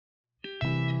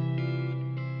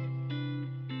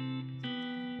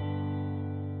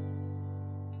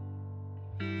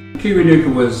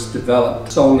Kiwinuka was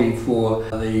developed solely for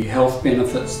the health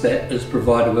benefits that is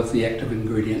provided with the active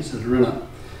ingredients that are in it.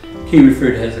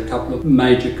 Kiwifruit has a couple of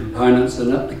major components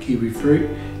in it, the kiwifruit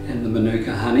and the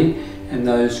Manuka honey, and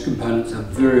those components are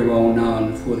very well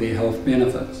known for their health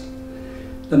benefits.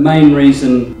 The main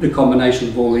reason the combination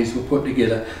of all these were put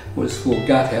together was for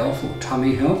gut health or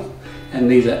tummy health, and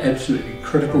these are absolutely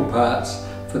critical parts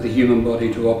for the human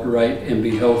body to operate and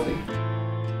be healthy.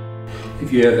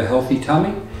 If you have a healthy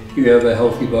tummy, you have a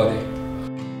healthy body.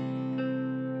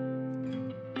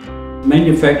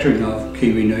 Manufacturing of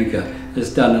Kiwinuka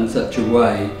is done in such a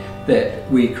way that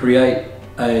we create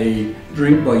a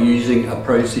drink by using a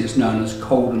process known as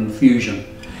cold infusion,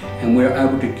 and we're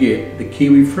able to get the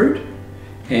kiwi fruit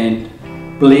and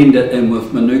blend it in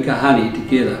with Manuka honey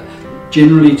together.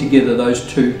 Generally together, those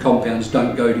two compounds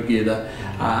don't go together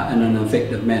in an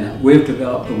effective manner. We've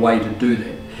developed a way to do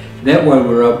that. That way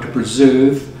we're able to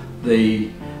preserve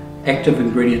the active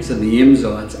ingredients and the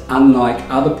enzymes, unlike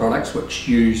other products which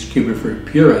use kiwifruit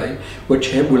puree,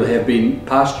 which will have been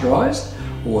pasteurised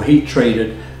or heat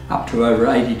treated up to over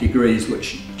 80 degrees,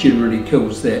 which generally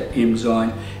kills that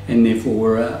enzyme, and therefore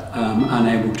we're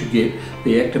unable to get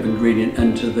the active ingredient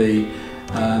into the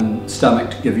stomach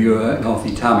to give you a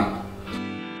healthy tummy.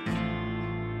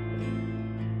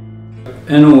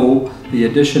 In all, the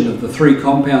addition of the three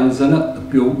compounds in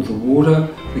it, the water,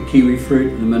 the kiwi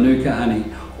fruit and the Manuka honey,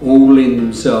 all lend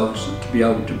themselves to be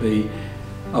able to be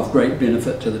of great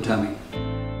benefit to the tummy.